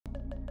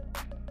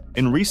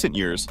In recent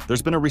years,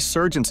 there's been a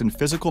resurgence in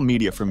physical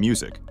media for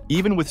music,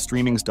 even with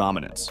streaming's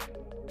dominance.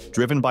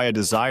 Driven by a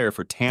desire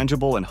for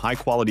tangible and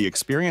high-quality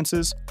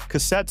experiences,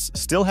 cassettes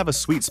still have a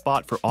sweet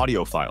spot for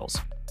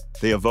audiophiles.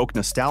 They evoke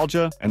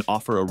nostalgia and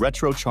offer a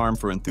retro charm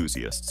for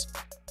enthusiasts.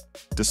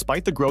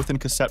 Despite the growth in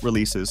cassette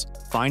releases,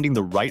 finding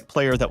the right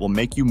player that will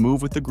make you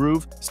move with the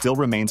groove still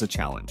remains a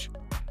challenge.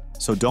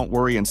 So don't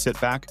worry and sit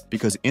back,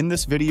 because in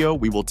this video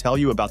we will tell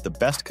you about the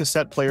best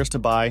cassette players to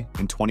buy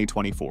in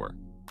 2024.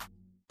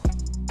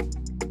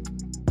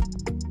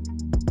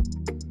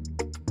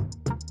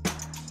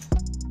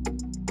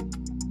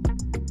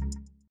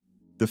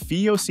 The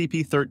FiiO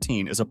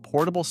CP13 is a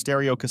portable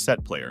stereo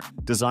cassette player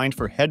designed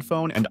for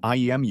headphone and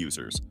IEM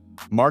users,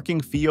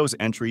 marking FiiO's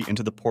entry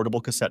into the portable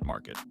cassette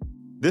market.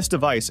 This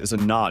device is a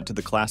nod to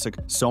the classic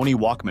Sony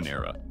Walkman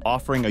era,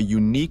 offering a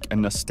unique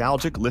and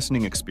nostalgic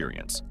listening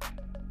experience.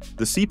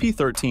 The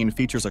CP13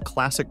 features a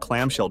classic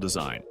clamshell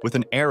design with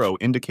an arrow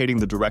indicating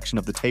the direction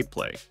of the tape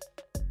play.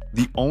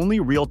 The only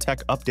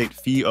Realtek update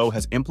FiiO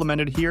has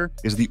implemented here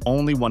is the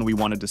only one we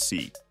wanted to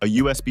see, a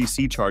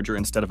USB-C charger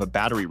instead of a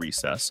battery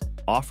recess,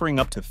 offering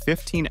up to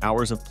 15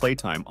 hours of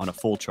playtime on a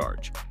full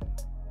charge.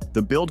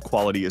 The build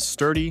quality is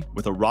sturdy,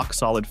 with a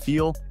rock-solid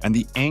feel, and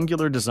the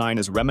angular design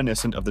is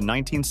reminiscent of the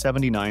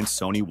 1979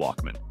 Sony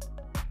Walkman.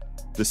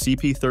 The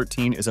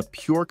CP13 is a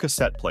pure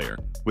cassette player,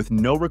 with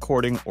no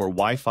recording or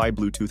Wi-Fi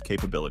Bluetooth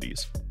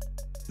capabilities.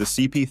 The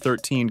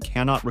CP13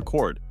 cannot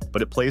record,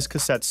 but it plays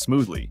cassettes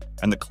smoothly,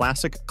 and the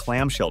classic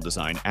clamshell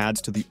design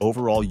adds to the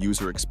overall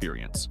user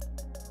experience.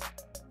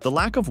 The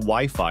lack of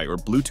Wi-Fi or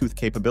Bluetooth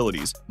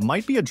capabilities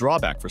might be a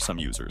drawback for some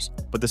users,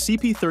 but the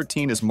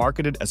CP13 is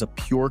marketed as a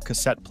pure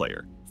cassette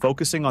player,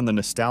 focusing on the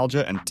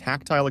nostalgia and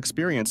tactile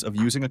experience of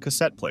using a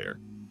cassette player.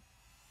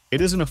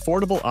 It is an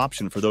affordable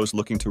option for those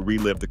looking to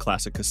relive the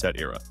classic cassette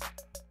era.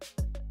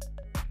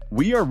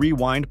 We Are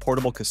Rewind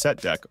Portable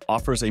Cassette Deck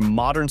offers a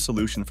modern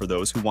solution for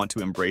those who want to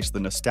embrace the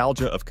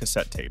nostalgia of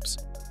cassette tapes.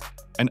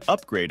 An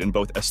upgrade in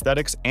both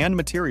aesthetics and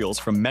materials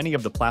from many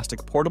of the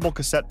plastic portable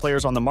cassette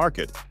players on the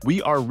market,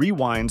 We Are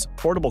Rewind's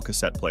portable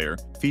cassette player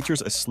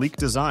features a sleek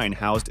design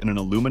housed in an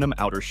aluminum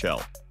outer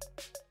shell.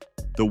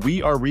 The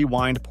We Are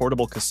Rewind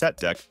Portable Cassette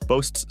Deck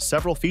boasts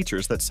several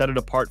features that set it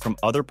apart from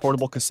other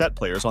portable cassette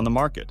players on the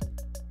market.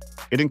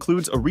 It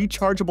includes a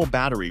rechargeable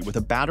battery with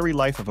a battery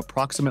life of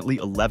approximately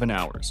 11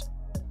 hours.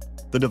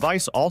 The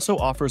device also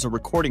offers a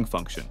recording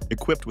function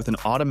equipped with an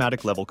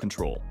automatic level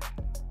control.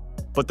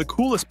 But the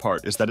coolest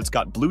part is that it's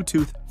got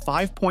Bluetooth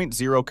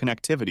 5.0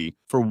 connectivity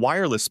for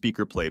wireless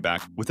speaker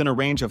playback within a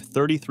range of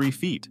 33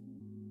 feet.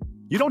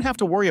 You don't have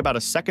to worry about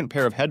a second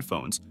pair of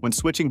headphones when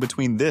switching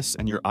between this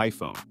and your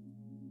iPhone.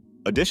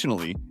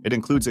 Additionally, it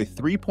includes a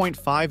 3.5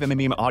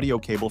 mm audio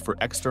cable for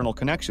external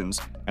connections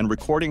and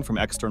recording from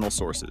external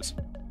sources.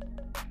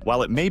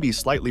 While it may be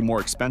slightly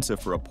more expensive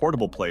for a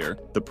portable player,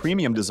 the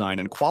premium design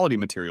and quality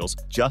materials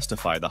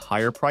justify the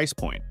higher price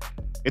point.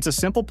 It's a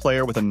simple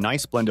player with a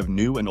nice blend of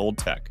new and old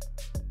tech.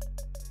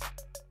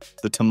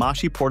 The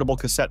Tamashii Portable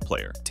Cassette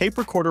Player Tape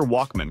Recorder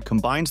Walkman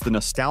combines the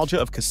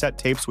nostalgia of cassette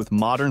tapes with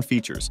modern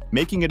features,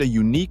 making it a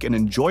unique and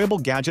enjoyable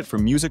gadget for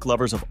music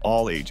lovers of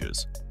all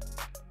ages.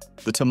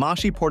 The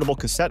Tamashii Portable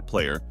Cassette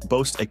Player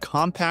boasts a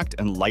compact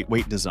and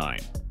lightweight design.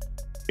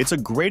 It's a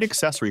great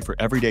accessory for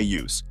everyday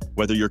use,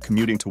 whether you're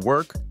commuting to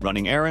work,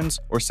 running errands,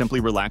 or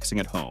simply relaxing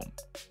at home.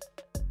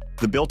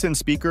 The built-in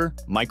speaker,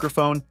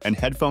 microphone, and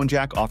headphone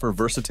jack offer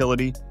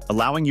versatility,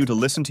 allowing you to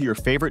listen to your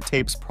favorite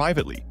tapes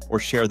privately or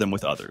share them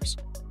with others.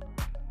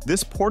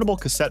 This portable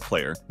cassette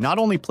player not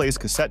only plays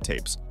cassette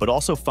tapes, but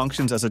also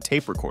functions as a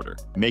tape recorder,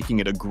 making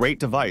it a great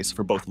device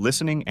for both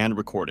listening and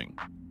recording.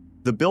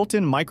 The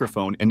built-in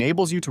microphone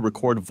enables you to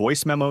record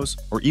voice memos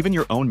or even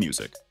your own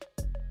music.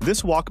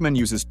 This Walkman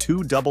uses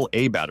two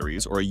AA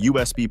batteries or a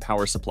USB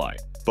power supply.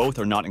 Both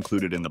are not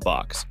included in the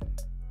box.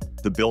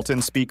 The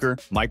built-in speaker,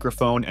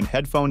 microphone, and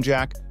headphone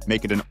jack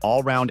make it an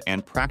all-round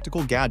and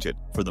practical gadget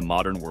for the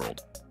modern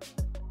world.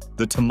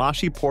 The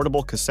Tamashii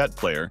Portable Cassette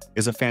Player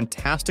is a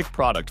fantastic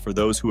product for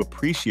those who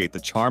appreciate the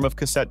charm of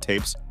cassette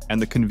tapes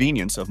and the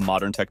convenience of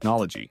modern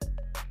technology.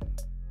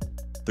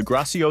 The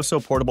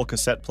Gracioso Portable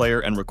Cassette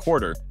Player and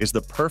Recorder is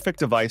the perfect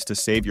device to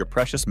save your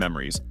precious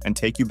memories and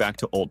take you back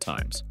to old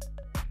times.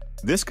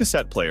 This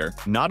cassette player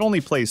not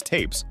only plays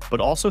tapes, but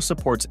also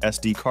supports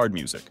SD card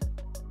music.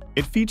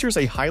 It features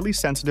a highly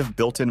sensitive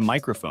built-in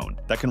microphone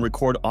that can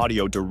record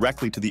audio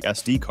directly to the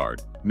SD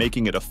card,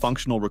 making it a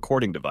functional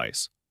recording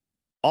device.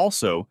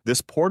 Also,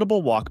 this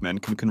portable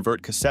Walkman can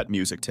convert cassette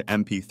music to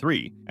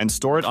MP3 and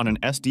store it on an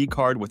SD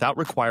card without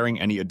requiring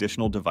any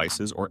additional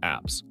devices or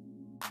apps.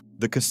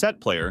 The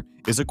cassette player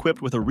is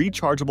equipped with a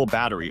rechargeable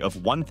battery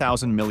of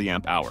 1000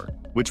 mAh,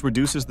 which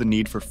reduces the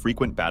need for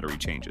frequent battery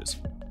changes.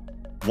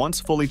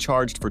 Once fully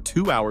charged for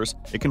 2 hours,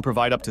 it can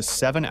provide up to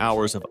 7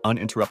 hours of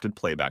uninterrupted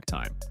playback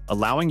time,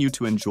 allowing you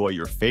to enjoy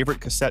your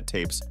favorite cassette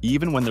tapes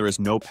even when there is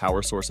no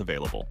power source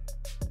available.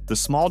 The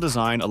small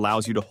design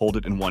allows you to hold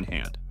it in one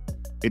hand.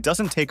 It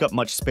doesn't take up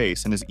much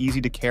space and is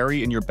easy to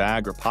carry in your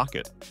bag or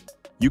pocket.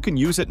 You can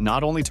use it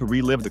not only to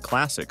relive the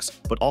classics,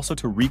 but also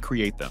to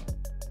recreate them.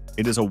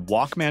 It is a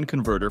walkman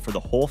converter for the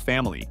whole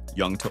family,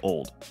 young to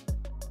old.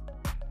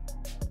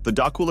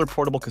 The Cooler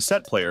portable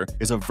cassette player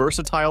is a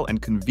versatile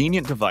and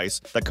convenient device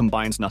that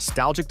combines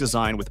nostalgic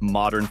design with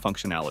modern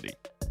functionality.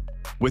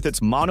 With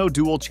its mono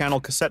dual-channel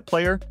cassette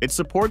player, it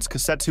supports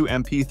cassette to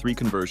MP3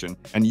 conversion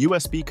and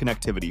USB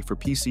connectivity for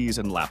PCs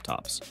and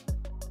laptops.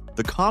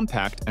 The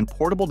compact and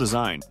portable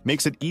design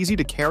makes it easy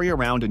to carry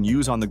around and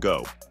use on the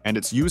go, and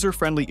its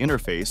user-friendly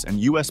interface and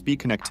USB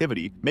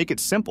connectivity make it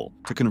simple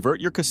to convert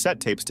your cassette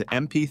tapes to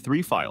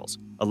MP3 files,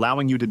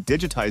 allowing you to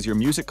digitize your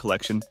music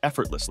collection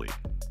effortlessly.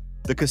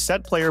 The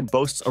cassette player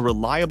boasts a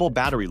reliable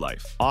battery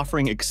life,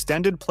 offering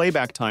extended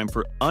playback time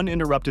for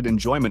uninterrupted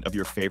enjoyment of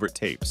your favorite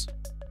tapes.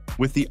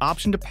 With the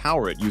option to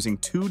power it using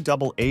two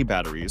AA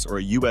batteries or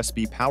a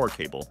USB power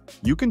cable,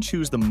 you can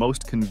choose the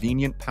most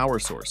convenient power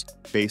source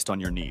based on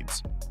your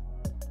needs.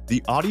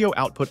 The audio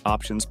output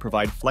options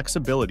provide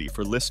flexibility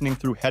for listening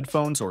through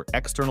headphones or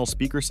external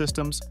speaker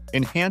systems,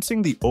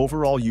 enhancing the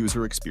overall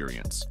user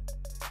experience.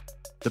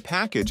 The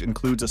package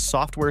includes a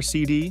software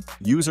CD,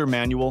 user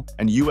manual,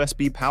 and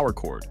USB power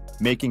cord,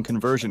 making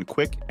conversion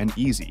quick and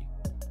easy.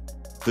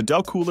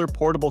 The Cooler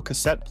portable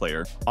cassette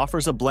player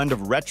offers a blend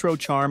of retro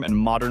charm and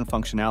modern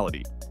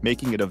functionality,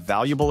 making it a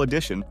valuable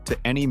addition to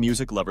any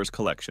music lover's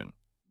collection.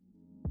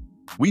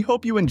 We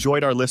hope you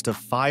enjoyed our list of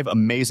 5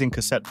 amazing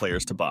cassette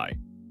players to buy.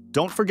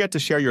 Don't forget to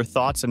share your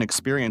thoughts and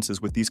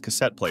experiences with these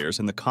cassette players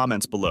in the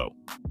comments below.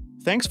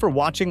 Thanks for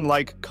watching.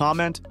 Like,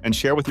 comment, and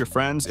share with your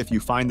friends if you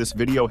find this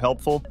video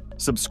helpful.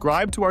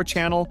 Subscribe to our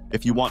channel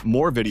if you want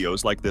more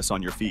videos like this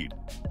on your feed.